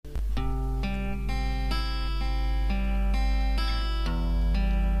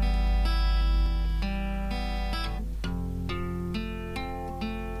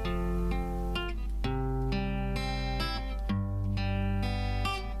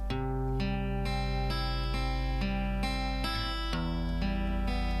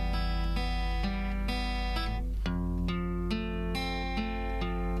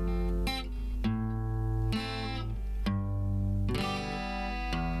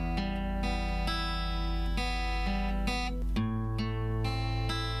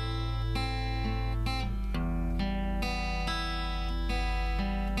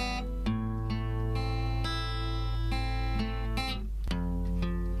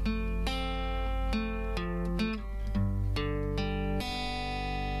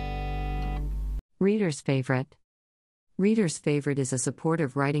Reader's Favorite. Reader's Favorite is a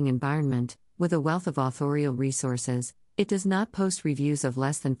supportive writing environment, with a wealth of authorial resources. It does not post reviews of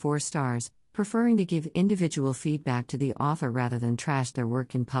less than 4 stars, preferring to give individual feedback to the author rather than trash their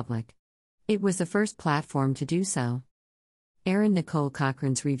work in public. It was the first platform to do so. Erin Nicole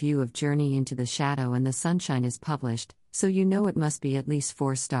Cochran's review of Journey into the Shadow and the Sunshine is published, so you know it must be at least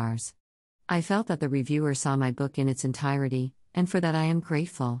 4 stars. I felt that the reviewer saw my book in its entirety, and for that I am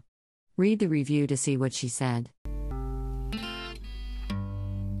grateful. Read the review to see what she said.